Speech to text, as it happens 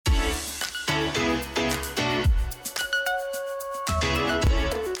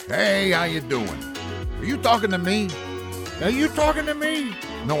Hey, how you doing? Are you talking to me? Are you talking to me?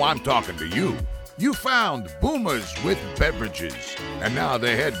 No, I'm talking to you. You found Boomers with Beverages, and now the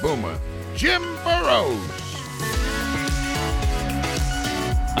head boomer, Jim Burrows.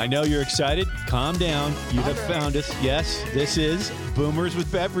 I know you're excited. Calm down. You have found us. Yes, this is Boomers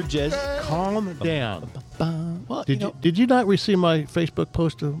with Beverages. Calm down. Well, Did you not receive my Facebook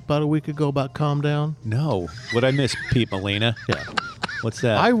post about a week ago about calm down? No. What'd I miss, Pete Molina? Yeah. What's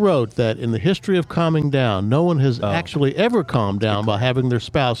that? I wrote that in the history of calming down, no one has actually ever calmed down by having their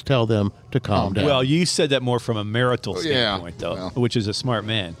spouse tell them to calm down. Well, you said that more from a marital standpoint, though, well. which is a smart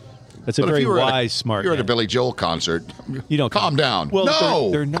man. That's a But if very you were wise, smart You're man. at a Billy Joel concert. You don't calm down. Well, no,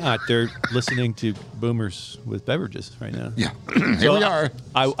 they're not. They're listening to Boomers with Beverages right now. Yeah, here we are.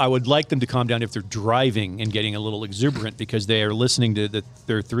 I would like them to calm down if they're driving and getting a little exuberant because they are listening to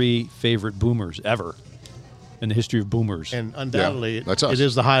their three favorite Boomers ever in the history of Boomers. And undoubtedly, that's us. it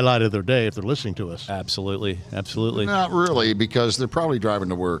is the highlight of their day if they're listening to us. Absolutely. Absolutely. Not really, because they're probably driving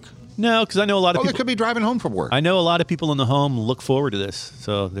to work. No, because I know a lot of Oh, they people. could be driving home from work. I know a lot of people in the home look forward to this.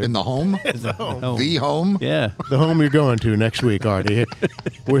 So they're In the home? home. The home? Yeah. The home you're going to next week, Artie.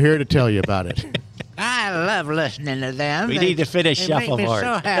 We're here to tell you about it. I love listening to them. We need to finish they make me shuffleboard.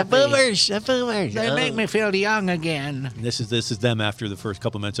 so happy. The Boomers. They make me feel young again. This is them after the first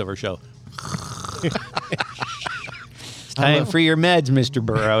couple minutes of our show. Time for your meds, Mr.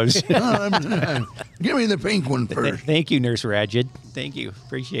 Burrows. Give me the pink one first. Thank you, Nurse Radged. Thank you.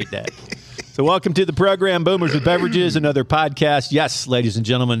 Appreciate that. So welcome to the program, Boomers with Beverages, another podcast. Yes, ladies and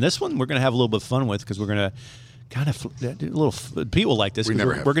gentlemen, this one we're going to have a little bit of fun with because we're going to kind of do a little people like this. We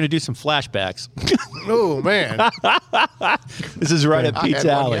never have. We're going to do some flashbacks. Oh, man. This is right at I Pete's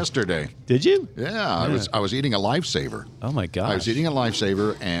had one Alley. yesterday. Did you? Yeah, I was eating a Lifesaver. Oh my gosh. I was eating a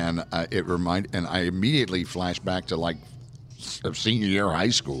Lifesaver, and and I immediately flashed back to like senior year of high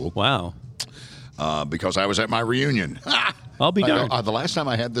school Wow. because I was at my reunion. I'll be I know, darned. the last time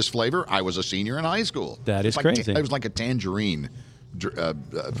I had this flavor, I was a senior in high school. That is It was like crazy. It was like a tangerine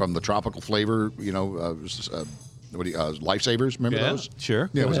from the tropical flavor, Lifesavers. Remember Yeah, those? sure.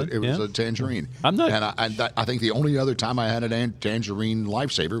 Yeah, Go it was, ahead. it was Yeah. a tangerine. I'm not- And I think the only other time I had a tangerine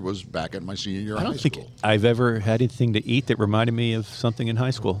Lifesaver was back at my senior year of I high don't think school. I've ever had anything to eat that reminded me of something in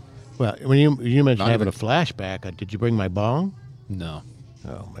high school. Well, when you mentioned Not having even- a flashback, did you bring my bong? No.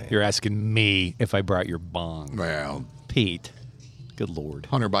 Oh, man. You're asking me if I brought your bong. Well, Pete. Good Lord.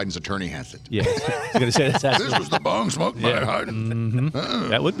 Hunter Biden's attorney has it. Yeah. I'm going to say that's This was the bong smoked by Biden.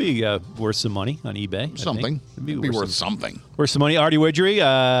 that would be worth some money on eBay. I think. Something. It'd It'd be worth something. Worth some money. Artie Widgery,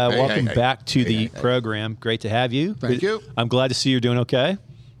 welcome hey. back to Hey, the hey, hey. program. Great to have you. Thank you. I'm glad to see you're doing okay.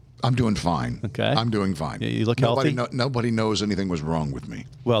 I'm doing fine. Okay. I'm doing fine. Yeah, you look nobody healthy? nobody knows anything was wrong with me.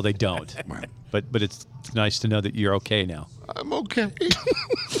 Well, they don't. Well, But it's nice to know that you're okay now. I'm okay.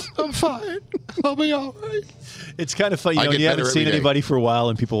 I'm fine. I'll be all right. It's kind of funny. I You know, get you haven't better seen every day. anybody for a while,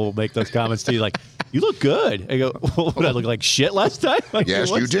 and people will make those comments to you like, "You look good." I go, well, "What, I look like shit last time?" Like, Yes,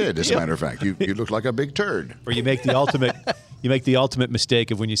 you what's the did. As a deal? matter of fact, you look like a big turd. Or you make the ultimate. You make the ultimate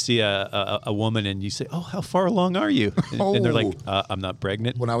mistake of when you see a woman and you say, "Oh, how far along are you?" And they're like, "I'm not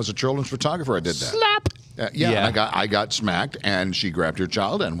pregnant." When I was a children's photographer, I did that. Slap. Yeah, Yeah. I got smacked, and she grabbed her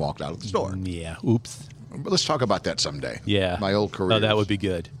child and walked out of the store. Yeah. Oops. But let's talk about that someday. Yeah. My old career. Oh, that would be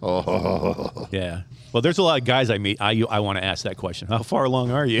good. Oh, Yeah. Well, there's a lot of guys I meet. I want to ask that question. How far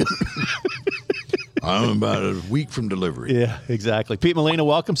along are you? I'm about a week from delivery. Yeah, exactly. Pete Molina,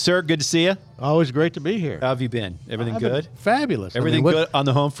 welcome, sir. Good to see you. Always great to be here. How have you been? Everything I've been good? Fabulous. Everything good on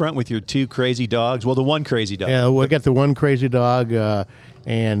the home front with your two crazy dogs? Well, the one crazy dog. Yeah, we got the one crazy dog,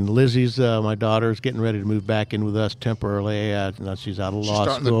 and Lizzie's, my daughter's getting ready to move back in with us temporarily. Now she's out of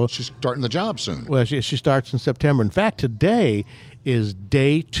law school. She's starting the job soon. Well, she starts in September. In fact, today is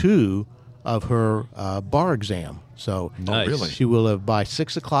day 2 of her bar exam. So Nice. really? she will have, by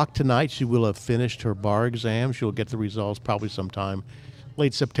 6 o'clock tonight, she will have finished her bar exam. She'll get the results probably sometime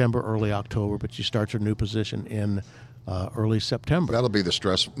late September, early October, but she starts her new position in early September. That'll be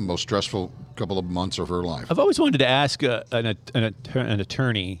the most stressful couple of months of her life. I've always wanted to ask an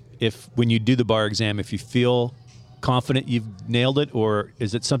attorney if, when you do the bar exam, if you feel confident you've nailed it, or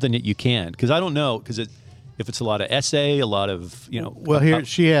is it something that you can? Because I don't know. Because if it's a lot of essay, a lot of Well, here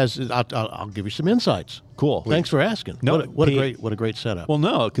she has. I'll give you some insights. Cool. Thanks for asking. No, what a Pete- great setup. Well,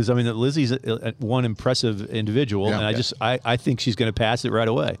 no, because I mean Lizzie's one impressive individual, Yeah. and I think she's going to pass it right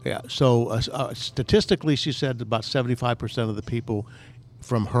away. Yeah. So statistically, she said about 75% of the people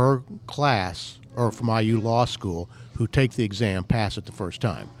from her class or from IU Law School who take the exam pass it the first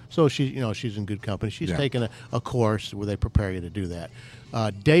time. So she's in good company. She's taken a course where they prepare you to do that.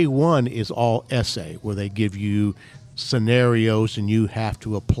 Day 1 is all essay, where they give you scenarios, and you have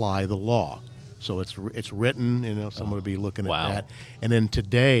to apply the law. So it's written, someone will be looking Wow. at that. And then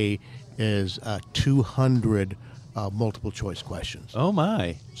today is 200 multiple choice questions. Oh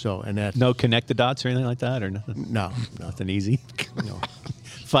my! So, and that's No connect the dots or anything like that, or nothing. no. Nothing easy. No.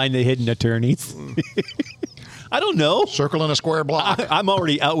 Find the hidden attorneys. I don't know. Circle in a square block. I'm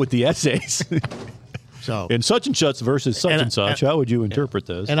already out with the essays. So In such and such versus such and such, how would you interpret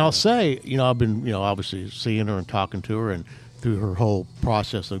those? And I'll say, I've been, obviously seeing her and talking to her, and through her whole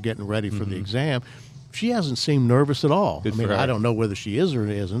process of getting ready for the exam, she hasn't seemed nervous at all. Good I mean, for her. I don't know whether she is or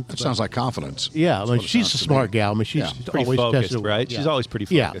isn't. That but- sounds like confidence. Yeah, I That's mean, what it she's a sounds to smart me. gal. I mean, she's Yeah. Pretty always focused, tested, right? Yeah. She's always pretty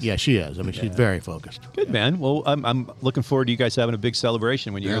Yeah, focused. yeah, she is. I mean, she's very focused. Good, man. Well, I'm looking forward to you guys having a big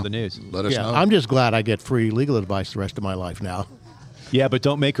celebration when you Yeah. hear the news. Let us Yeah, know. I'm just glad I get free legal advice the rest of my life now. Yeah, but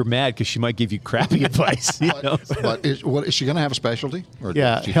don't make her mad because she might give you crappy advice. You know? But is she going to have a specialty? Or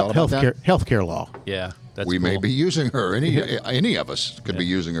Yeah, has she thought about that? healthcare law. Yeah, that's We may cool. be using her. Any of us could be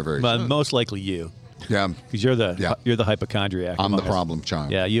using her very But soon. most likely you, Yeah, because you're the hypochondriac. I'm the among us. problem child.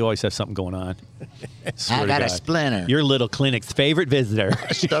 Yeah, you always have something going on. Swear I to got a God. splinter. Your little clinic's favorite visitor.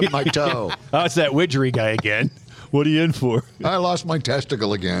 Stubbed my toe. Oh, it's that Widgery guy again. What are you in for? I lost my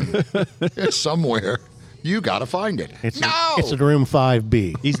testicle again. It's somewhere. You got to find it. It's no. it's in room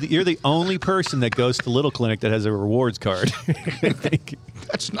 5B. You're the only person that goes to Little Clinic that has a rewards card.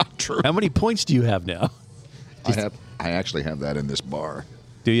 That's not true. How many points do you have now? I actually have that in this bar.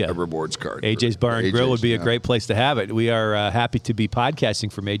 Do you? A rewards card. AJ's Bar and Grill would be a yeah. great place to have it. We are happy to be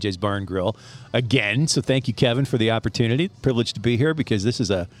podcasting from AJ's Bar and Grill again. So thank you, Kevin, for the opportunity. Privileged to be here because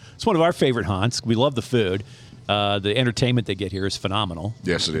it's one of our favorite haunts. We love the food. The entertainment they get here is phenomenal.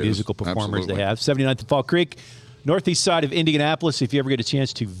 Yes, it The is. musical performers Absolutely. they have. 79th and Fall Creek, northeast side of Indianapolis. If you ever get a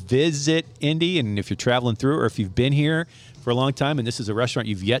chance to visit Indy, and if you're traveling through, or if you've been here for a long time and this is a restaurant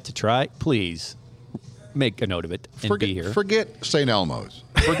you've yet to try, please make a note of it and be here. Forget St. Elmo's.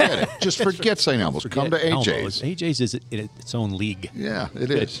 Forget it. Just forget St. Elmo's. Come to Elmo's. AJ's. AJ's is in its own league. Yeah, it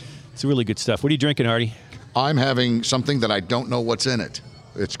is. It's really good stuff. What are you drinking, Artie? I'm having something that I don't know what's in it.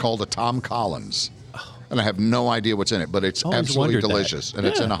 It's called a Tom Collins. And I have no idea what's in it, but it's Always absolutely wondered that. delicious. And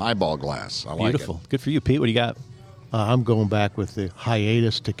it's Yeah. in a highball glass. I like Beautiful. Good for you, Pete. What do you got? I'm going back with the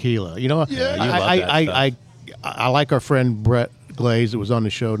hiatus tequila. you love that I like our friend Brett Glaze that was on the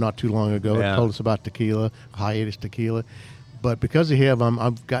show not too long ago. Yeah. Told us about tequila, hiatus tequila. But because of him,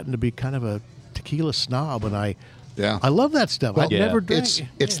 I've gotten to be kind of a tequila snob, and I love that stuff. I've Yeah. never drank.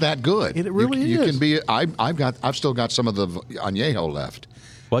 It's that good. It really you is. can be. I've still got some of the añejo left.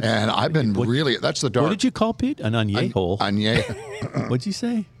 What? And I've been What- really. That's the dark. What did you call Pete? An añejo. Añejo. What'd you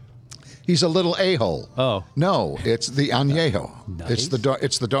say? He's a little a-hole. Oh. No, it's the añejo. Nice.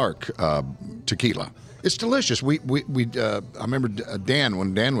 It's the dark tequila. It's delicious. I remember Dan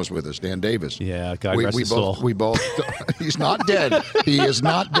when Dan was with us, Dan Davis. Yeah, God we, rest we his both, soul. We both. He's not dead. He is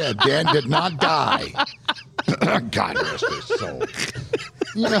not dead. Dan did not die. God rest his soul.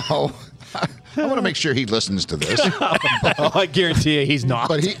 You know, I want to make sure he listens to this. Oh, I guarantee you he's not.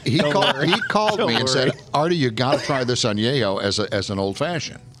 But he Don't called worry. he called Don't me and worry. said, "Artie, you got to try this añejo as an old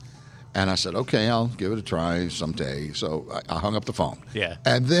fashioned." And I said, "Okay, I'll give it a try someday." So I hung up the phone. Yeah.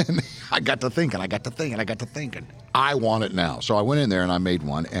 And then I got to thinking. I want it now. So I went in there and I made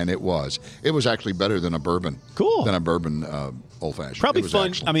one, and it was actually better than a bourbon. Cool. Than a bourbon old fashioned. Probably It was fun.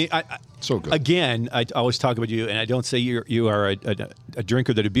 excellent. I mean, So good. Again, I always talk about you, and I don't say you are a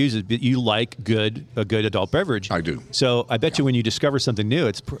drinker that abuses, but you like a good adult beverage. I do. So I bet you when you discover something new,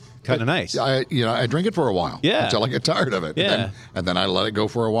 it's kind of nice. I drink it for a while. Yeah. Until I get tired of it. Yeah. And then I let it go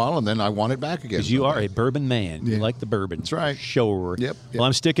for a while, and then I want it back again. Because you are a bourbon man. You like the bourbon. That's right. Sure. Yep. Well,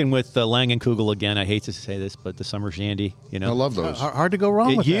 I'm sticking with Langenkugel again. I hate to say this, but the summer shandy. You know, I love those. hard to go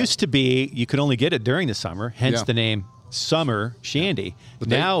wrong It with used to be you could only get it during the summer, hence Yeah. the name summer shandy. But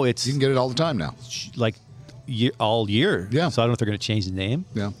Now it's you can get it all the time now. like all year. Yeah. So I don't know if they're going to change the name.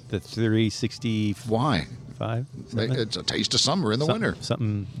 Yeah. The 365. Why? something? It's a taste of summer in the winter.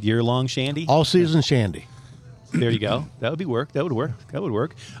 Something year-long shandy. that. All season shandy. There you go. That would be work. That would work. That would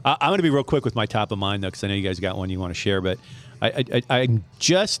work. I'm going to be real quick with my top of mind, though, because I know you guys got one you want to share. But I'm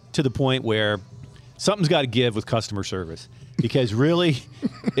just to the point where something's got to give with customer service. Because really,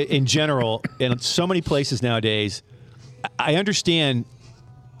 in general, in so many places nowadays, I understand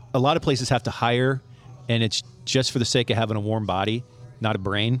a lot of places have to hire, and it's just for the sake of having a warm body, not a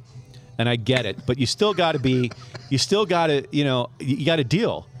brain. And I get it. But you still got to you got to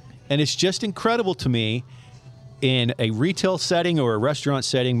deal. And it's just incredible to me in a retail setting or a restaurant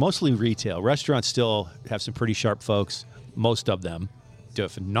setting, mostly retail. Restaurants still have some pretty sharp folks. Most of them do a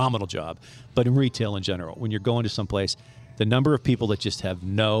phenomenal job. But in retail in general, when you're going to someplace, the number of people that just have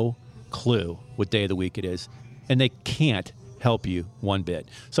no clue what day of the week it is. and they can't help you one bit.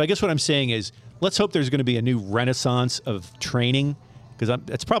 So I guess what I'm saying is, let's hope there's going to be a new renaissance of training, because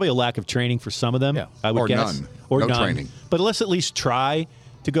it's probably a lack of training for some of them. Yeah. I would Or guess. none. Or No none. training. But let's at least try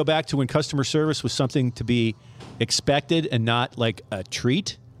to go back to when customer service was something to be expected and not like a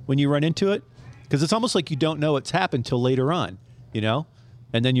treat when you run into it. Because it's almost like you don't know what's happened till later on, you know?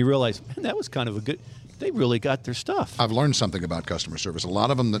 And then you realize, man, that was kind of a good, they really got their stuff. I've learned something about customer service. A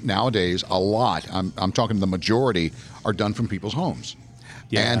lot of them that nowadays, I'm talking the majority, are done from people's homes.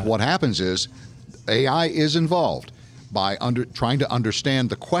 Yeah. And what happens is AI is involved by trying to understand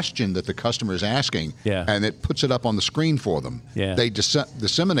the question that the customer is asking, Yeah. and it puts it up on the screen for them. Yeah. They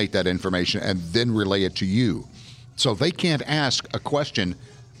disseminate that information and then relay it to you. So they can't ask a question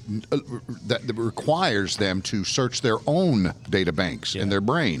that requires them to search their own data banks in their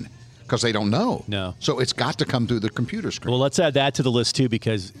brain, because they don't know. No. So it's got to come through the computer screen. Well, let's add that to the list too,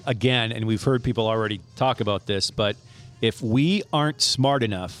 because again, and we've heard people already talk about this, but if we aren't smart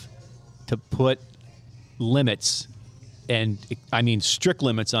enough to put limits, and I mean strict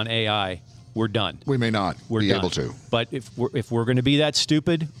limits on AI, we're done. We may not We're be done. able to. But if we're going to be that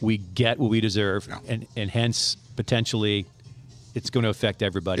stupid, we get what we deserve, Yeah. and hence potentially it's going to affect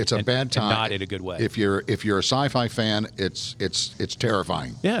everybody. It's a and- bad time. and not in a good way. If you're a sci-fi fan, it's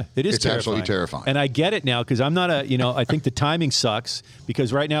terrifying. Yeah, it is. It's absolutely terrifying. And I get it now, because I'm not I think the timing sucks,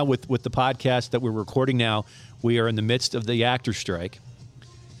 because right now with the podcast that we're recording now, we are in the midst of the actor strike,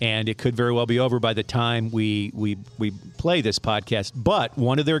 and it could very well be over by the time we play this podcast. But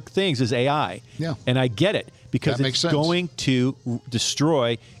one of their things is AI. Yeah. And I get it, because That makes it's sense. going to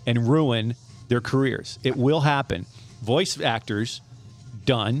destroy and ruin their careers. It will happen. Voice actors,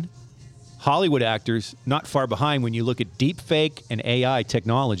 done. Hollywood actors, not far behind when you look at deep fake and AI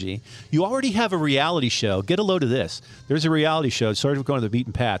technology. You already have a reality show. Get a load of this. There's a reality show, sort of going to the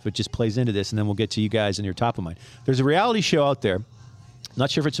beaten path, which just plays into this, and then we'll get to you guys in your top of mind. There's a reality show out there.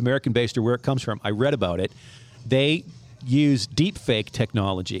 Not sure if it's American-based or where it comes from. I read about it. They use deep fake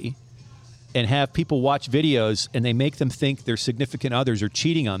technology and have people watch videos, and they make them think their significant others are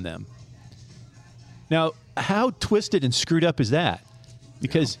cheating on them. Now, how twisted and screwed up is that?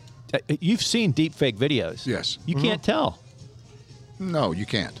 Because you've seen deep fake videos. Yes. You can't tell. No, you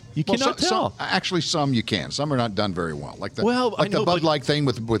can't. You cannot tell. Actually, some you can. Some are not done very well. Like the Well, I like know, the Bud but- Light thing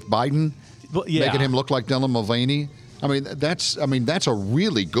with Biden, Well, yeah. making him look like Dylan Mulvaney. I mean, that's a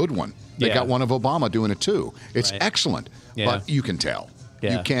really good one. They Yeah. got one of Obama doing it too. It's Right. excellent, Yeah. but you can tell.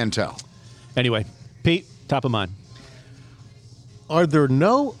 Yeah. You can tell. Anyway, Pete, top of mind. Are there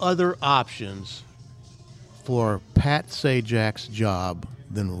no other options for Pat Sajak's job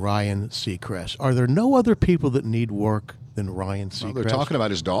than Ryan Seacrest? Are there no other people that need work than Ryan Seacrest? Well, they're talking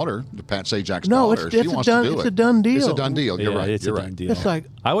about his daughter, the Pat Sajak's No, daughter. it's She a wants done- to do it's it. a done deal. It's a done deal. You're Yeah, right. It's You're a right. done deal. It's like,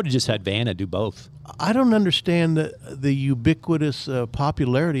 I would have just had Vanna do both. I don't understand the ubiquitous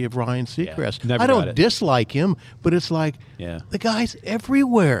popularity of Ryan Seacrest. never I got don't it. dislike him, but it's like Yeah. the guy's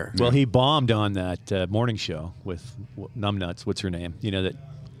everywhere. Well, he bombed on that morning show with Numbnuts. What's her name? You know that.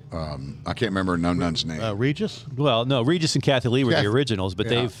 I can't remember Nun's name. Regis? Well, no, Regis and Kathy Lee were the Kath- originals, but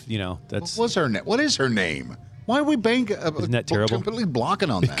yeah. they've, that's What's her name? What is her name? Why are we Isn't that terrible? completely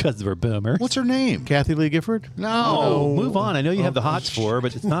blocking on that? because they're boomers. What's her name? Kathy Lee Gifford? No. Oh, move on. I know you have the hots for her,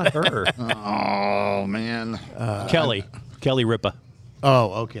 but it's not her. Oh man. Kelly Ripa.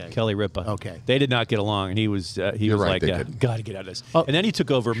 Oh, okay. Kelly Ripa. Okay. They did not get along, and he was You're right, like, they couldn't. got to get out of this. And then he took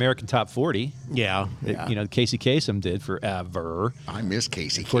over American Top 40. Yeah. You know, Casey Kasem did forever. I miss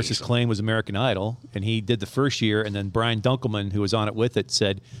Casey. Of course, his claim was American Idol, and he did the first year, and then Brian Dunkelman, who was on it with it,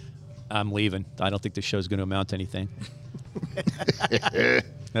 said, I'm leaving. I don't think the show's going to amount to anything.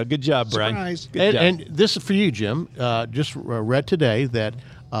 Now, good job, Brian. Surprise. Good job. And this is for you, Jim. Just read today that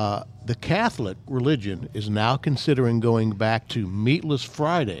the Catholic religion is now considering going back to meatless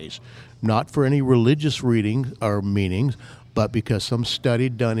Fridays, not for any religious readings or meanings, but because some study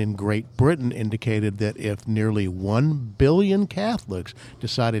done in Great Britain indicated that if nearly 1 billion Catholics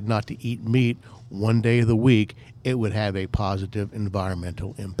decided not to eat meat one day of the week, it would have a positive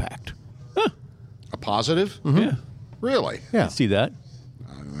environmental impact. A positive? Yeah. Really? Yeah. I see that.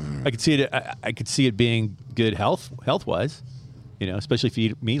 I could see it. I could see it being good health wise. You know, especially if you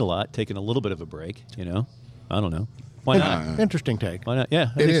eat meat a lot, taking a little bit of a break. You know, I don't know. Why not? Interesting take. Why not? Yeah,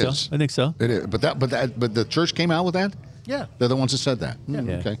 I It think is. so. I think so. It is. But the church came out with that? Yeah. They're the ones that said that. Yeah.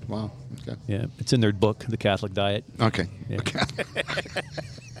 Okay. Wow. Okay. Yeah, it's in their book, The Catholic Diet. Okay. Yeah. Okay.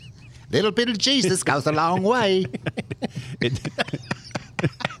 Little bit of Jesus goes a long way. It,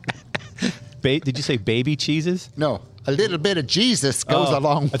 Did you say baby cheeses? No, a little bit of Jesus goes a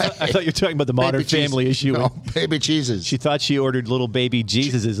long way. I thought you were talking about the Modern Baby cheese. Family issue. No, baby cheeses. She thought she ordered little baby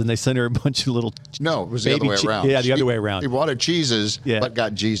Jesuses, and they sent her a bunch of little. No, it was the baby other way around. Yeah, the other way around. He wanted cheeses, but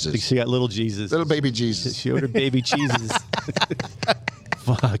got Jesus. She got little Jesus. Little baby Jesus. She ordered baby cheeses.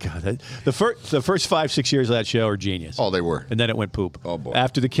 Fuck, God. The first 5-6 years of that show are genius. Oh, they were. And then it went poop. Oh, boy.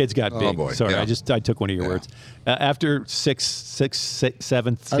 After the kids got big. boy. Sorry, Yeah. I took one of your words. After seventh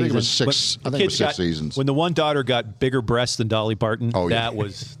season. I think it was six. I think it was 6 seasons. When the one daughter got bigger breasts than Dolly Parton, Oh, yeah. that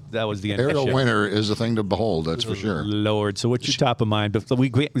was the end of Ariel the show. Winter is a thing to behold. That's for sure. Lord, so what's your top of mind? But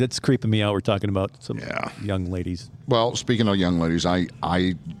that's creeping me out. We're talking about some young ladies. Well, speaking of young ladies, I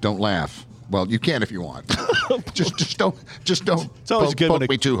don't laugh. Well, you can if you want. just don't. It's always good poke when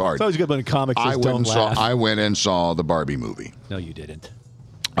me too hard. It's always good when a comic says don't laugh. I went and saw the Barbie movie. No, you didn't.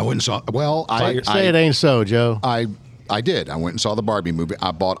 I went and saw. Well, Say it ain't so, Joe. I did. I went and saw the Barbie movie.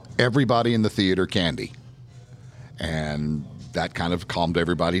 I bought everybody in the theater candy, and that kind of calmed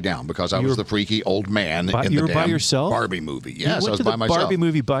everybody down because I was the freaky old man in you the were by damn yourself? Barbie movie. You Yes, went I was to by the myself. Barbie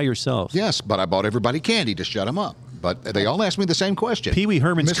movie by yourself. Yes, but I bought everybody candy to shut them up. But they all asked me the same question. Pee Wee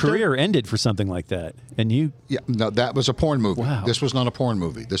Herman's Mister? career ended for something like that, and you. Yeah, no, that was a porn movie. Wow. This was not a porn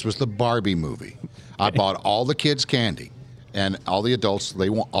movie. This was the Barbie movie. I bought all the kids candy, and all the adults.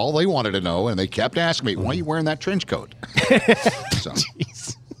 All they wanted to know, and they kept asking me, "Why are you wearing that trench coat?" So,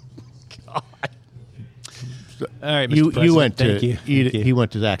 Jeez. God. All right, Mr. You President, went to thank you. Thank you. he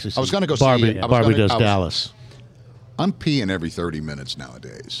went to actually. I was gonna go see- Barbie. I was Barbie gonna- does I was- Dallas. I'm peeing every 30 minutes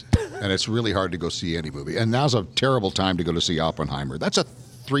nowadays, and it's really hard to go see any movie. And now's a terrible time to go to see Oppenheimer. That's a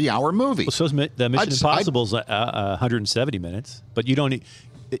 3-hour movie. Well, so is the Mission Impossible's 170 minutes, but you don't.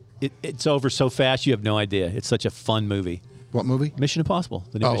 It's over so fast. You have no idea. It's such a fun movie. What movie? Mission Impossible.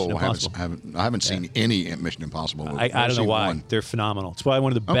 The new Mission I Impossible. haven't seen any Mission Impossible movie. I I've don't know seen why. one. They're phenomenal. It's probably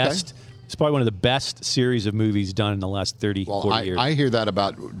one of the Okay. best. It's probably one of the best series of movies done in the last 30, Well, 40 years. I hear that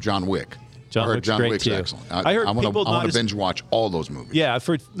about John Wick. John I heard Wick's John great, Wick's too. excellent. I heard people not want to as- binge watch all those movies. Yeah, I've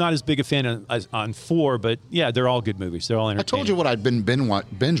heard not as big a fan on 4, but yeah, they're all good movies. They're all I entertaining. told you what I'd been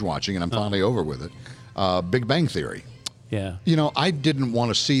binge watching, and I'm finally over with it. Big Bang Theory. Yeah. You know, I didn't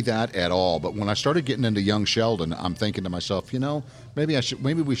want to see that at all, but when I started getting into Young Sheldon, I'm thinking to myself,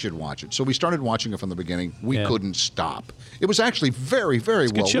 maybe we should watch it. So we started watching it from the beginning. We couldn't stop. It was actually very, very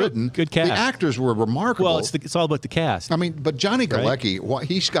well show. written. Good cast. The actors were remarkable. Well, it's all about the cast. I mean, but Johnny Galecki,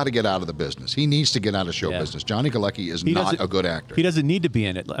 he's got to get out of the business. He needs to get out of show business. Johnny Galecki is not a good actor. He doesn't need to be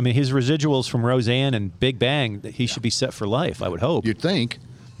in it. I mean, his residuals from Roseanne and Big Bang, he should be set for life, I would hope. You'd think.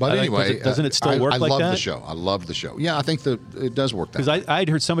 But anyway, doesn't it still work I like love that? the show. I love the show. Yeah, I think that it does work that way. Because I'd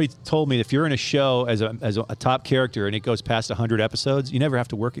heard somebody told me if you're in a show as a top character and it goes past 100 episodes, you never have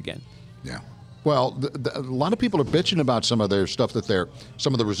to work again. Yeah. Well, a lot of people are bitching about some of their stuff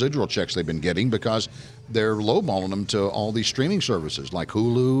some of the residual checks they've been getting because they're lowballing them to all these streaming services like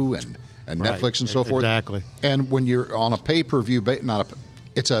Hulu and Netflix and so forth. Exactly. And when you're on a pay-per-view,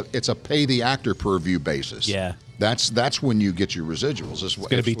 it's a pay the actor per view basis. Yeah. That's when you get your residuals. It's going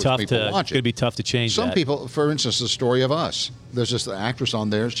to be tough to change. Some that. people, for instance, the story of Us. There's this actress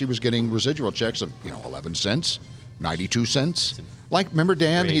on there. She was getting residual checks of 11 cents, 92 cents. Like, remember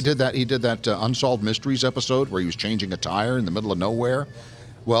Dan? Crazy. He did that Unsolved Mysteries episode where he was changing a tire in the middle of nowhere.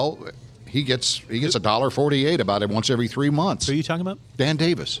 Well, he gets $1.48 about it once every 3 months. Who are you talking about? Dan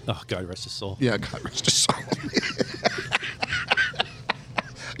Davis. Oh, God rest his soul. Yeah, God rest his soul.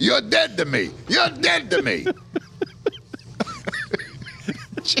 You're dead to me. You're dead to me.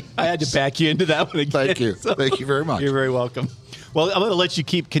 I had to back you into that one again. Thank you. So- Thank you very much. You're very welcome. Well, I'm going to let you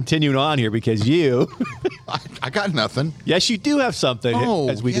keep continuing on here because you, I got nothing. yes, you do have something. Oh,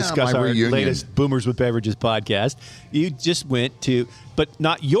 as we yeah, discuss my our reunion. latest Boomers with Beverages podcast, you just went to, but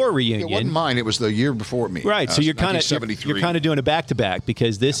not your It reunion. wasn't mine. It was the year before me. Right, so you're kind of 1973. doing a back to back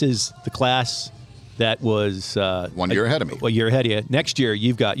because this is the class that was 1 year ahead of me. Well, year ahead of you. Next year,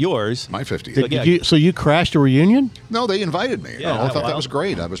 you've got yours. My 50th. So, yeah, So you crashed a reunion? No, they invited me. Yeah, I thought wow. that was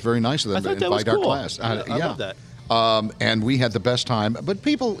great. I was very nice of them I to thought that was invite cool. our class. I love that. And we had the best time. But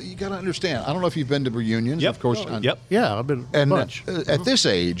people, you got to understand. I don't know if you've been to reunions. Yep. Of course. Yep. Yeah, I've been a And bunch. at this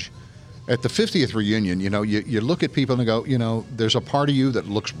age, at the 50th reunion, you look at people and go, there's a part of you that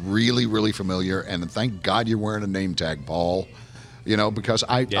looks really, really familiar. And thank God you're wearing a name tag, Paul. Because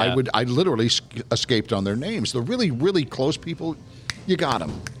I literally escaped on their names. The really, really close people, you got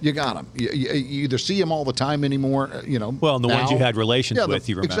them. You either see them all the time anymore, Well, and the ones now. you had relations Yeah, with,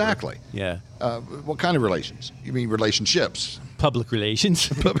 you remember. Exactly. Yeah. What kind of relations? You mean relationships? Public relations.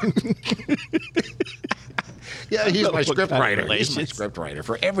 Yeah, he's my What script kind of writer. He's my relations? script writer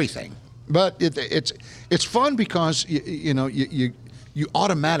for everything. But it's fun because you you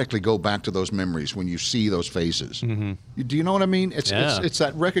automatically go back to those memories when you see those faces. Do you know what I mean? It's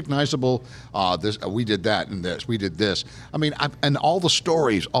that recognizable. This we did that and this we did this. I mean, and all the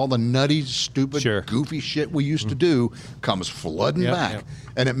stories, all the nutty, stupid, goofy shit we used to do comes flooding back,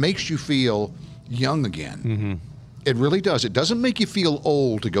 and it makes you feel young again. It really does. It doesn't make you feel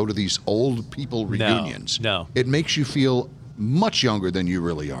old to go to these old people reunions. No. It makes you feel much younger than you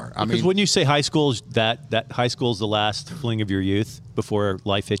really are. I Because mean, when you say high school, that high school is the last fling of your youth before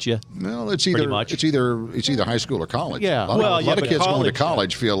life hits you. well, it's pretty either much. it's either high school or college. Yeah. a lot, Well, of, a yeah, lot of but kids going to college,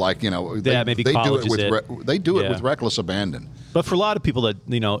 college feel like maybe they do college it with is they do it Yeah. with reckless abandon. But for a lot of people that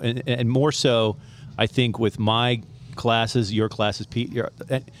and more so, I think with my classes, your classes, Pete,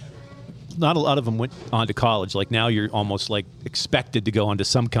 not a lot of them went on to college. Like now, you're almost like expected to go on to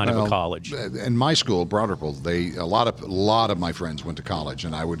some kind of a college. In my school, Broderpool, a lot of my friends went to college,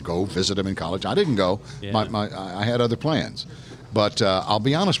 and I would go visit them in college. I didn't go. Yeah. I had other plans. But I'll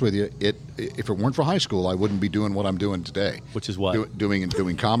be honest with you, if it weren't for high school, I wouldn't be doing what I'm doing today. Which is what? Doing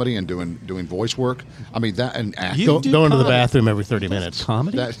comedy and doing voice work. I mean that and acting. Going to the bathroom every 30 minutes.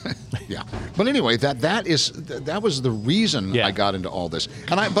 Comedy. Yeah, but anyway, that was the reason Yeah. I got into all this,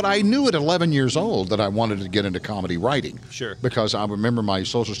 but I knew at 11 years old that I wanted to get into comedy writing. Sure. Because I remember my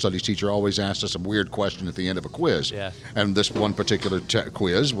social studies teacher always asked us a weird question at the end of a quiz. Yeah. And this one particular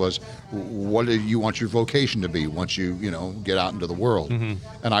quiz was, what do you want your vocation to be once you get out into the world? Mm-hmm.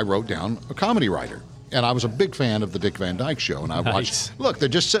 And I wrote down a comedy writer. And I was a big fan of the Dick Van Dyke Show, and I Nice. watched. Look, they're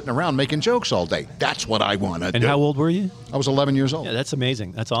just sitting around making jokes all day. That's what I want to do. And how old were you? I was 11 years old. Yeah, that's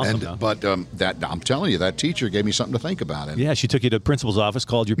amazing. That's awesome. though. But that I'm telling you, that teacher gave me something to think about. And Yeah, she took you to the principal's office,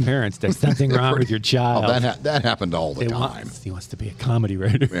 called your parents. There's something wrong with your child. oh, that happened all the time. He wants to be a comedy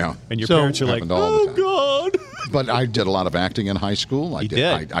writer. Yeah. And your So- parents are like, Happened all the oh, time. God. But I did a lot of acting in high school. I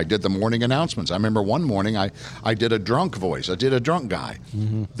did? I did the morning announcements. I remember one morning I did a drunk voice. I did a drunk guy.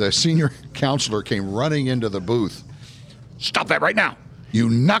 Mm-hmm. The senior counselor came running into the booth. Stop that right now. You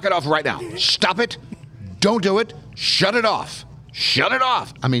knock it off right now. Stop it. Don't do it. Shut it off. Shut it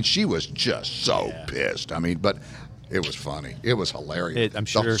off. I mean, she was just so pissed. I mean, but it was funny. It was hilarious. I'm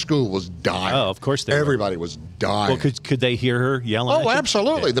sure. The school was dying. Oh, of course they were. Everybody was dying. Well, could they hear her yelling at Oh, you?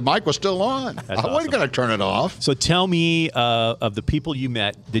 absolutely. Yeah. The mic was still on. I awesome. wasn't going to turn it off. So tell me, of the people you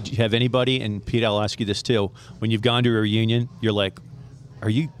met, did you have anybody, and Pete, I'll ask you this too, when you've gone to a reunion, you're like, are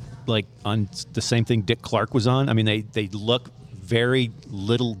you like on the same thing Dick Clark was on? I mean, they look very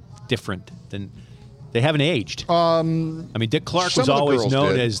little different than... They haven't aged. I mean, Dick Clark some was of the always girls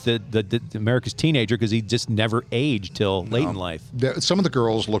known did. as the America's teenager because he just never aged till late in life. Some of the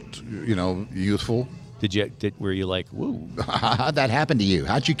girls looked, youthful. Were you like, woo? How'd that happen to you?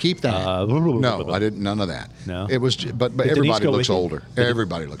 How'd you keep that? No, I didn't. None of that. No? It was, but Did Denise everybody go looks with you? older.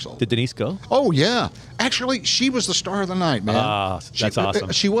 Everybody looks older. Did Denise go? Oh yeah, actually, she was the star of the night, man. That's awesome.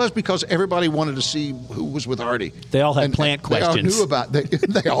 She was because everybody wanted to see who was with Artie. They all had And plant they all questions. knew about.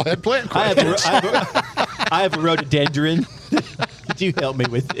 They all had plant I questions. have a rhododendron. Could you help me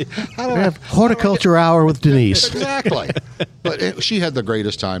with it? We have horticulture hour with Denise. Exactly. But she had the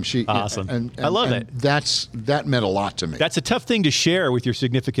greatest time. Awesome. And I love and it. That meant a lot to me. That's a tough thing to share with your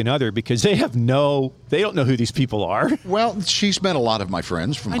significant other because they don't know who these people are. Well, she's met a lot of my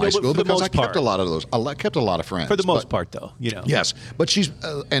friends from I know, high but school for the because most I kept part. a lot of those. I kept a lot of friends For the most but- part, though, Yes, but she's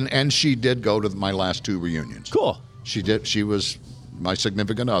and she did go to my last two reunions. Cool. She did. She was my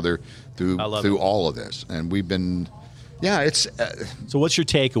significant other through I love through it. all of this, and we've been. Yeah, it's So what's your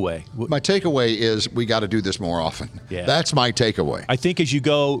takeaway? my takeaway is we got to do this more often. Yeah. That's my takeaway. I think as you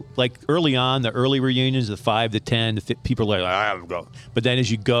go, like early on, the early reunions, the 5 to 10, people are like, I'll go. But then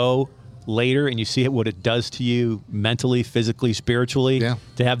as you go later and you see what it does to you mentally, physically, spiritually, Yeah.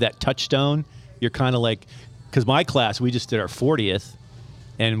 to have that touchstone, you're kind of like, because my class, we just did our 40th,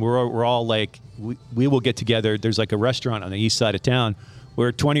 and we're all like, we will get together. There's like a restaurant on the east side of town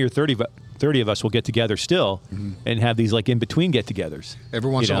where 20 or 30 of us will get together still and have these like in-between get-togethers.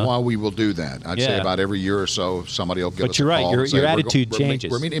 Every once in a while, we will do that. I'd say Yeah. about every year or so, somebody will give But us you're a right. call Your- and say, your "We're attitude we're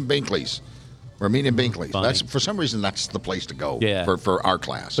changes. We're meeting in Binkley's. We're meeting in Binkley's. Funny. That's for some reason that's the place to go. Yeah. For our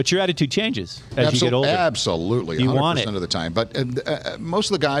class. But your attitude changes as you get older. Absolutely, You 100% want it. of the time. But most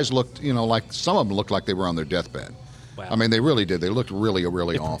of the guys looked, like some of them looked like they were on their deathbed. Wow. I mean, they really did. They looked really,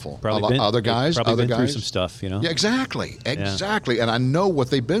 really awful. Probably Other guys, probably other been through guys, some stuff, Yeah, exactly. And I know what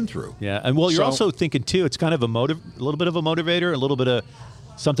they've been through. Yeah, and well, you're So- also thinking too. It's kind of a little bit of a motivator, a little bit of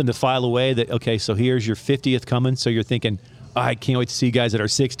something to file away. That okay, so here's your 50th coming. So you're thinking, I can't wait to see you guys at our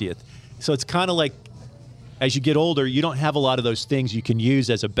 60th. So it's kind of like, as you get older, you don't have a lot of those things you can use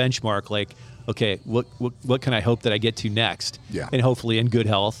as a benchmark. Like, okay, what can I hope that I get to next? Yeah. And hopefully in good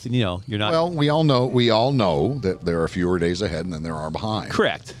health. You know, you're not. Well, we all know that there are fewer days ahead than there are behind.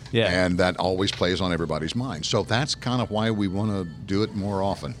 Correct. Yeah. And that always plays on everybody's mind. So that's kind of why we want to do it more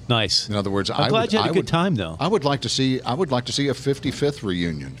often. Nice. In other words, I'm glad you had a good time, though. I would like to see a 55th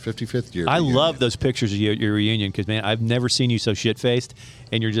reunion, 55th year. I reunion. love those pictures of your reunion because, man, I've never seen you so shit-faced,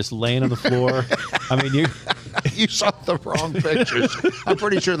 and you're just laying on the floor. I mean, You saw the wrong pictures. I'm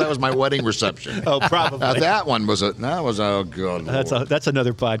pretty sure that was my wedding reception. Oh, probably. Now, that was oh good. Lord. That's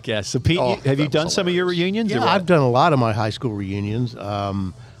another podcast. So, Pete, Oh, have you that's done some of your reunions? or Yeah, what? I've done a lot of my high school reunions.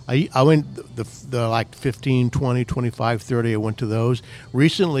 I went the like 15, 20, 25, 30. I went to those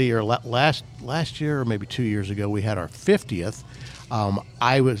recently, or last year, or maybe 2 years ago. We had our 50th.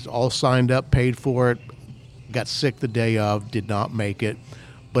 I was all signed up, paid for it. Got sick the day of, did not make it.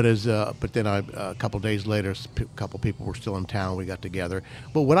 But then a couple days later, a couple people were still in town. We got together.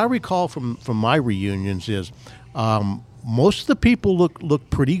 But what I recall from my reunions is most of the people look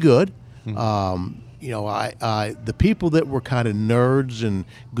pretty good. You know, the people that were kind of nerds and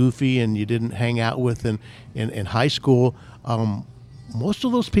goofy and you didn't hang out with in high school, most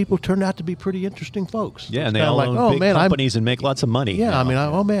of those people turned out to be pretty interesting folks. Yeah, It's and they kinda all like, own big companies and make lots of money. Yeah,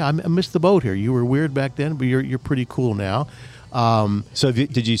 now. I mean, I missed the boat here. You were weird back then, but you're pretty cool now. So,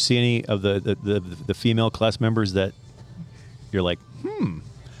 did you see any of the female class members that you're like,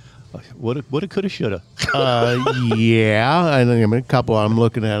 what coulda, shoulda? Yeah, I mean, a couple I'm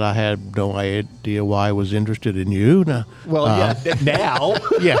looking at. I had no idea why I was interested in you. Now, now.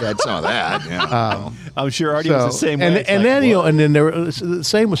 yeah. Had some of that. Yeah. I'm sure Artie was the same way. And, It's and like, then what? and then there was the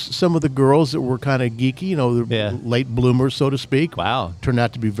same with some of the girls that were kind of geeky. You know, the Yeah. late bloomers, so to speak. Wow. Turned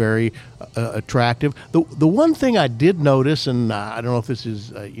out to be very attractive. The one thing I did notice, and I don't know if this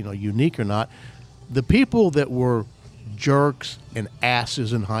is unique or not, the people that were jerks and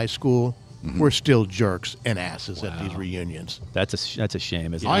asses in high school were still jerks and asses at these reunions. That's a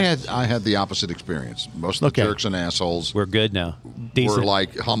shame. Isn't I it? had the opposite experience. Most of the Okay. jerks and assholes We're good now. were Decent.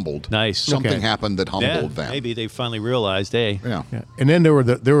 like humbled. Nice. Something Okay. happened that yeah, humbled them. maybe they finally realized, hey, Yeah. Yeah. And then there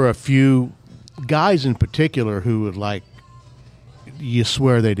were a few guys in particular who would like, you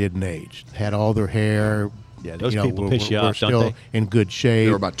swear they didn't age. Had all their hair. Yeah, those people piss you were off, don't still they? in good shape.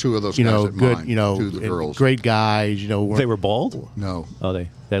 There were about two of those you guys know, at good, mine, you know, two of the and girls. great guys. You know, they were bald. No. Oh, they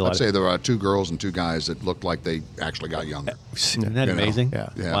had a lot I'd of. say there were two girls and two guys that looked like they actually got younger. Isn't that You know. amazing? Yeah.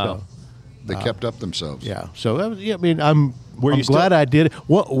 Yeah. Wow. They kept up themselves. Yeah. So that was, yeah, I mean, I'm Were you glad still- I did it.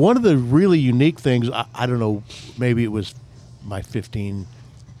 One of the really unique things, I don't know, maybe it was my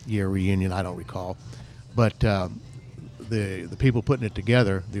 15-year reunion. I don't recall, but the people putting it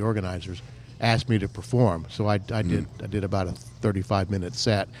together, the organizers, asked me to perform. So I did about a 35-minute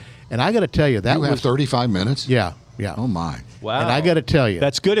set, and I got to tell you that You have was 35 minutes? yeah. Oh, my. Wow. And I got to tell you,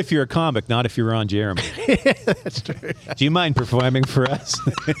 That's good if you're a comic, not if you're Ron Jeremy. that's true. Do you mind performing for us?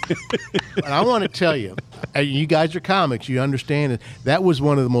 And I want to tell you, you guys are comics. You understand it. That was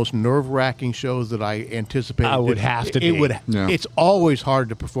one of the most nerve-wracking shows that I anticipated. I would have to It be. would. Yeah. It's always hard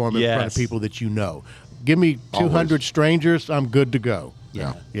to perform in front of Yes. people that you know. Give me 200 Always. strangers, I'm good to go.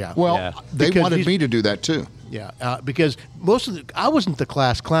 Yeah. Yeah. Well, Yeah. they Because wanted these- me to do that, too. Yeah, because I wasn't the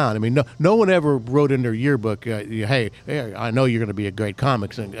class clown. I mean, no one ever wrote in their yearbook, hey, I know you're going to be a great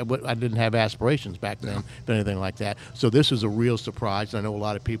comic. And I didn't have aspirations back then, or anything like that. So this was a real surprise. I know a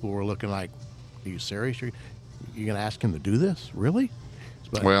lot of people were looking like, are you serious? You're going to ask him to do this? Really?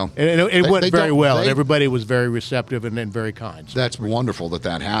 But, Well, and it they- went they very don't- well, they- and everybody was very receptive and very kind. So, That's wonderful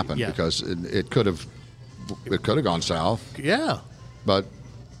that happened Yeah. because it could have gone south, yeah. but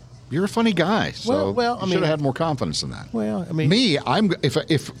you're a funny guy, so Well, I you mean- should have had more confidence in that. Well, I mean, Me,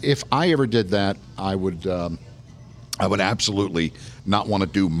 if I ever did that, I would absolutely not want to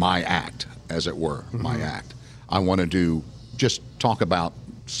do my act, as it were, my act. I want to just talk about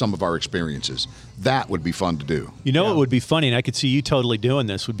some of our experiences. That would be fun to do. You know what would be funny, and I could see you totally doing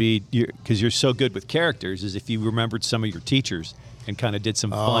this, would be, because you're so good with characters, is if you remembered some of your teachers and kind of did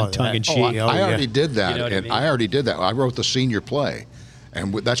some fun that- tongue-in-cheek. Oh, I yeah. already did that, You know what I and mean? I already did that. I wrote the senior play,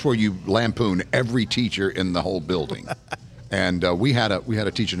 and that's where you lampoon every teacher in the whole building. And we had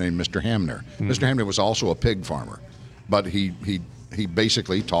a teacher named Mr. Hamner. Mr. Hamner was also a pig farmer, but he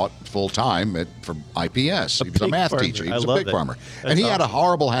basically taught full time for IPS. He was a pig math farmer. teacher. He I was a love pig it. farmer, That's and he had a awesome.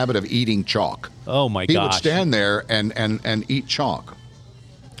 horrible habit of eating chalk. Oh, my He would gosh. stand there and eat chalk.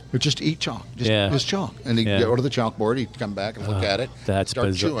 Would just eat chalk, just chalk, and he'd Yeah. go to the chalkboard. He'd come back and look at it. that's start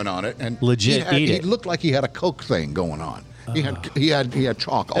bizarre. chewing on it, and Legit eat He it. looked like he had a Coke thing going on. He had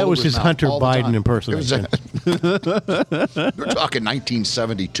chalk. All That over was his mouth Hunter all the Biden time. impersonation. We're talking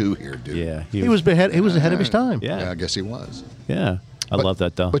 1972 here, dude. Yeah. he was ahead of his time. Yeah. Yeah, I guess he was. Yeah. I love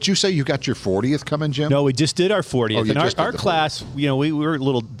that though. But you say you got your 40th coming, Jim? No, we just did our 40th. Oh, you and just did our the 40th. class, we were a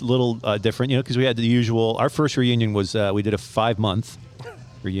little different, because we had the usual. Our first reunion was we did a 5-month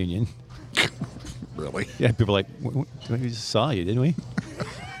reunion. Really? Yeah, people are like, we just saw you, didn't we?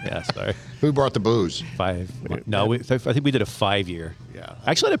 Yeah, sorry. Who brought the booze? 5. No, I think we did a 5-year. Yeah.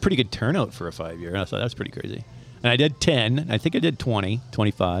 Actually, I had a pretty good turnout for a 5-year. I thought that was pretty crazy. And I did 10. I think I did 20,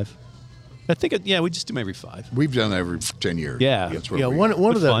 25. I think, we just do them every 5. We've done every 10 years. Yeah. That's what Yeah, we one It of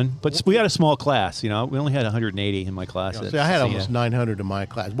was the fun. But we had a small class, We only had 180 in my class. See, I had almost 900 in my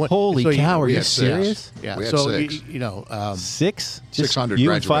class. Holy cow, are we you had six. serious? Yeah, We had so 6. 6? Just 600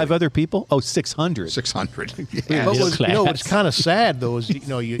 you and 5 graduated. other people? Oh, 600. 600. Yeah. Yeah. But Middle what's class. kind of sad though is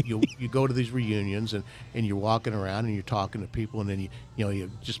you go to these reunions and you're walking around and you're talking to people and then you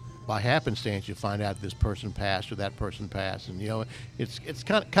just by happenstance you find out this person passed or that person passed and it's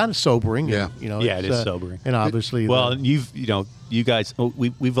kind of sobering. Yeah. Yeah, it is sobering. And obviously, Well, you guys,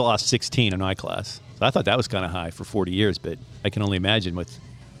 we've lost 16 in my class. So I thought that was kind of high for 40 years, but I can only imagine with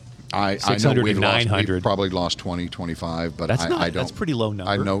I know 600 we've to lost, 900. we've probably lost 20, 25, but That's I not- don't. that's pretty low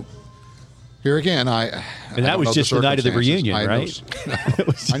number. I know. Here again, I And that don't was know just the night of the circumstances.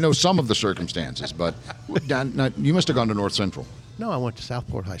 reunion, right? I know some of the circumstances, but you must have gone to North Central. no, I went to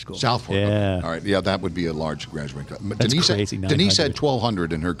Southport High School. Southport. Yeah. Okay. All right. Yeah, that would be a large graduating class. But That's Denise crazy, Denise had 900.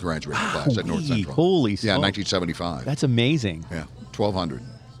 1,200 in her graduating class at North Central. Holy Yeah, smoke. 1975. That's amazing. Yeah, 1,200.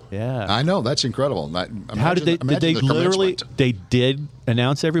 Yeah. I know, that's incredible. How did they? Did they the literally? commencement. They did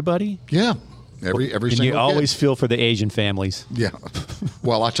announce everybody. Yeah, every And single you kid. always feel for the Asian families. Yeah.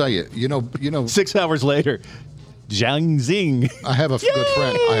 Well, I tell you, you know, 6 hours later, Zhang Xing. I have a good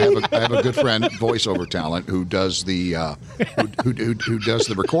friend. I have a good friend, voiceover talent, who does the who does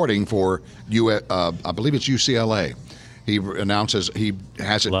the recording for I believe it's UCLA. He announces he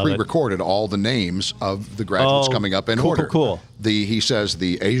has it Love it. pre-recorded all the names of the graduates Oh, coming up in cool, order. cool. He says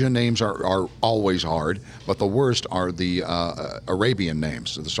the Asian names are always hard, but the worst are the Arabian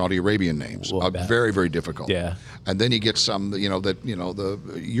names, the Saudi Arabian names. Well, that- very, very difficult. Yeah. And then you get some, the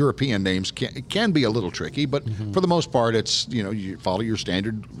European names can be a little tricky, but Mm-hmm. for the most part, it's you follow your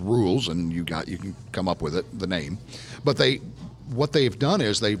standard rules and you can come up with the name. But what they've done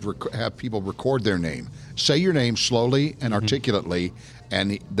is have people record their name, say your name slowly and articulately,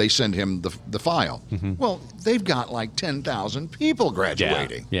 and they send him the file. Well, they've got like 10,000 people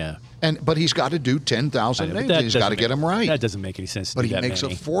graduating. Yeah. But he's got to do 10,000 But names. that And he's got to doesn't get them right. That doesn't make any sense. To But do he that makes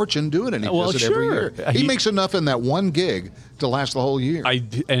many. a fortune doing it, and he Well, does it every sure. year. He He- makes enough in that one gig to last the whole year.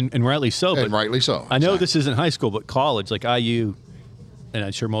 And rightly so. And but rightly so. I know Exactly. this isn't high school, but college, like IU, and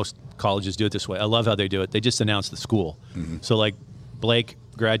I'm sure most colleges do it this way. I love how they do it. They just announce the school. Mm-hmm. So like Blake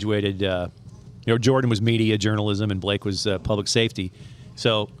graduated. Jordan was media journalism, and Blake was public safety.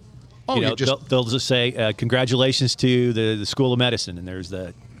 So. Oh, you just- they'll just say congratulations to the School of Medicine, and there's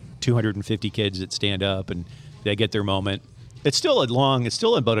the 250 kids that stand up and they get their moment. It's still about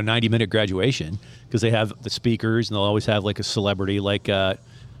a 90-minute graduation because they have the speakers and they'll always have like a celebrity, or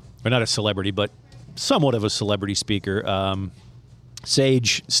not a celebrity, but somewhat of a celebrity speaker.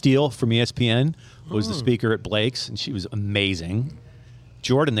 Sage Steele from ESPN was the speaker at Blake's, and she was amazing.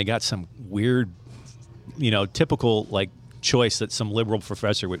 Jordan, they got some weird, typical like choice that some liberal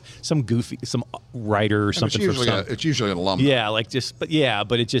professor would, some writer or something. It's usually an alum. Yeah,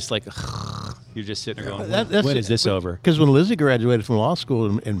 but it's just like you're just sitting there going, when is this over? Because when Lizzie graduated from law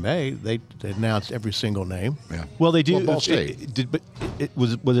school in May, they announced every single name. Yeah. Well, they do. Well, Ball State. But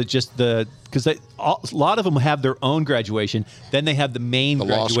was it just because a lot of them have their own graduation, then they have the main The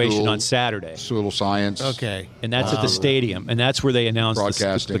law graduation school, on Saturday, School Science. Okay. and that's at the stadium, and that's where they announce the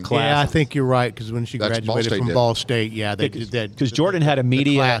Broadcasting. class. Yeah, I think you're right because when she That's Ball graduated State from did. Ball State, yeah, they did that. Because Jordan had a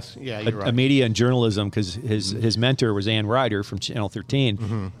media, class. Yeah, you're a right. media and journalism. Because his mentor was Ann Ryder from Channel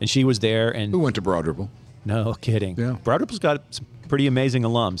 13, and she was there. And Who went to Broad Ripple? no kidding, Yeah. Broad Ripple's got some pretty amazing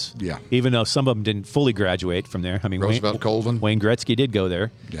alums. Yeah. even though some of them didn't fully graduate from there. I mean, Roosevelt Colvin. Wayne Gretzky did go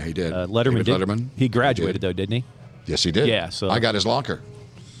there. Yeah, he did. Letterman David did. Letterman. He graduated He did. though, didn't he? Yes, he did. Yeah, so- I got his locker.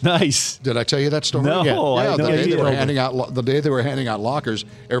 Nice. Did I tell you that story? No, I Yeah, had no the day idea. they were handing out the day they were handing out lockers,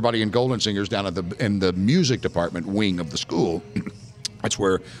 everybody in Golden Singers down in the music department wing of the school. That's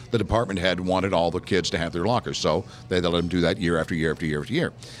where the department head wanted all the kids to have their lockers, so they let him do that year after year after year after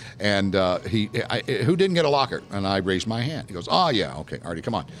year. And who didn't get a locker? And I raised my hand. He goes, "Oh yeah, okay, Artie,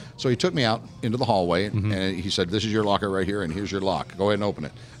 come on." So he took me out into the hallway, and he said, "This is your locker right here, and here's your lock. Go ahead and open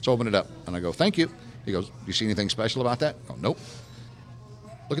it." So open it up, and I go, "Thank you." He goes, "Do you see anything special about that?" I go, "Nope."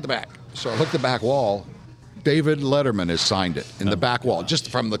 Look at the back. So I look at the back wall. David Letterman has signed it in the back wall, just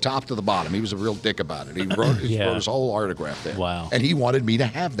from the top to the bottom. He was a real dick about it. He wrote his whole autograph there. Wow. And he wanted me to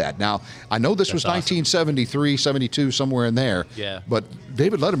have that. Now, I know this was 1973, 72, somewhere in there. Yeah. But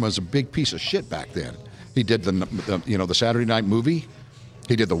David Letterman was a big piece of shit back then. He did the Saturday Night Movie.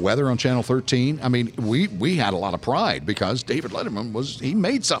 He did the weather on Channel 13. I mean, we had a lot of pride because David Letterman he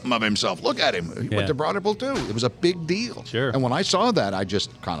made something of himself. Look at him. He went to Broad too. It was a big deal. Sure. And when I saw that, I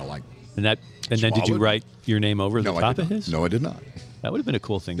just kind of like. And then did you write your name over the top of his? No, I did not. That would have been a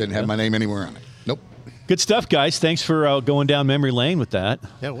cool thing. Didn't have my name anywhere on it. Nope. Good stuff, guys. Thanks for going down memory lane with that.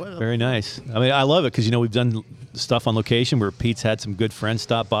 Yeah, well, very nice. I mean, I love it because we've done stuff on location where Pete's had some good friends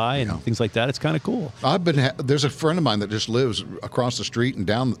stop by and things like that. It's kind of cool. There's a friend of mine that just lives across the street and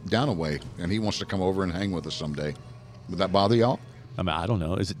down a way, and he wants to come over and hang with us someday. Would that bother y'all? I mean, I don't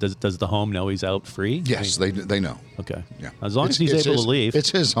know. Does the home know he's out free? Yes, they know. Okay. Yeah. As long as he's able to leave.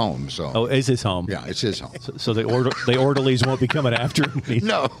 It's his home. So. Oh, it's his home. Yeah, it's his home. So the orderlies won't be coming after him.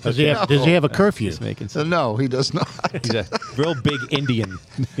 No. Does he have a curfew? He's making sense. No, he does not. He's a real big Indian.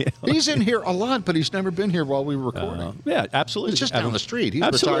 He's in here a lot, but he's never been here while we were recording. Yeah, absolutely. It's just down the street. He's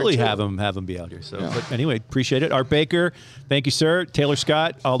absolutely retired have him be out here. So, but anyway, appreciate it. Art Baker, thank you, sir. Taylor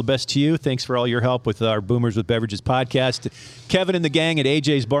Scott, all the best to you. Thanks for all your help with our Boomers with Beverages podcast. Kevin and the gang at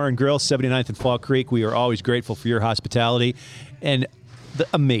AJ's Bar and Grill, 79th and Fall Creek. We are always grateful for your hospitality and the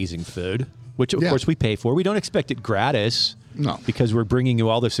amazing food, which of course we pay for. We don't expect it gratis. No. Because we're bringing you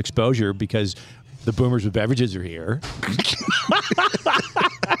all this exposure because the Boomers with Beverages are here.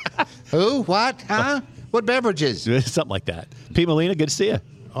 Who? What? Huh? What beverages? Something like that. Pete Molina, good to see you.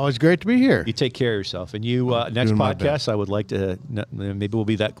 Always great to be here. You take care of yourself. And you, next Doing my podcast, best. I would like to, maybe we'll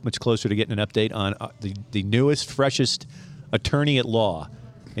be that much closer to getting an update on the newest, freshest attorney at law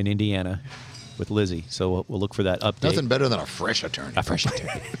in Indiana with Lizzie. So we'll look for that update. Nothing better than a fresh attorney. A fresh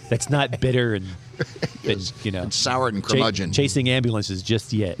attorney. That's not bitter and and sour and curmudgeon. Chasing ambulances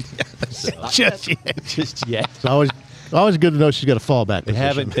just yet. Just yet. Just yet. It's always good to know she's got a fallback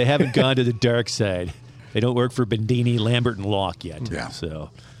position. They haven't gone to the dark side. They don't work for Bendini, Lambert, and Locke yet. Yeah. So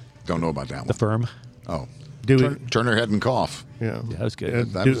Don't know about that one. the firm. Oh. Do Turner Head and Cough. Yeah. Yeah, that was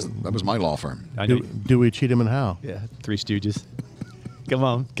good. That was my law firm. I know. Do we cheat him and how? Yeah, Three Stooges. Come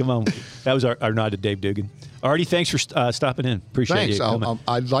on. That was our nod to Dave Dugan. Artie, thanks for stopping in. Appreciate Thanks. you coming.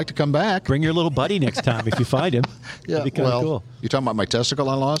 I'd like to come back. Bring your little buddy next time if you find him. Yeah, That'd be kind of well, cool. you talking about my testicle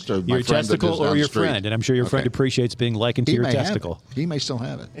I lost, or my Your friend that testicle lives down or the your street? friend, and I'm sure your friend Okay. appreciates being likened to He your may have testicle. it. He may still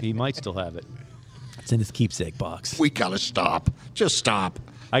have it. He might still have it. It's in his keepsake box. We gotta stop. Just stop.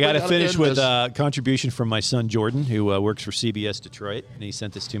 I got to We gotta finish end with this. a contribution from my son Jordan, who works for CBS Detroit, and he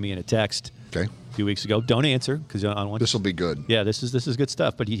sent this to me in a text Okay. a few weeks ago. Don't answer because I don't want. This will be good. Yeah, this is good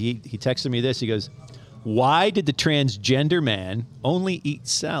stuff. But he texted me this. He goes, "Why did the transgender man only eat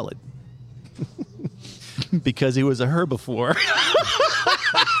salad?" Because he was a herbivore.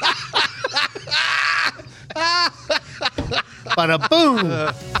 Bada boom.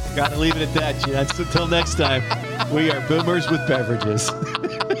 Got to leave it at that, gents. Until next time, we are Boomers with Beverages.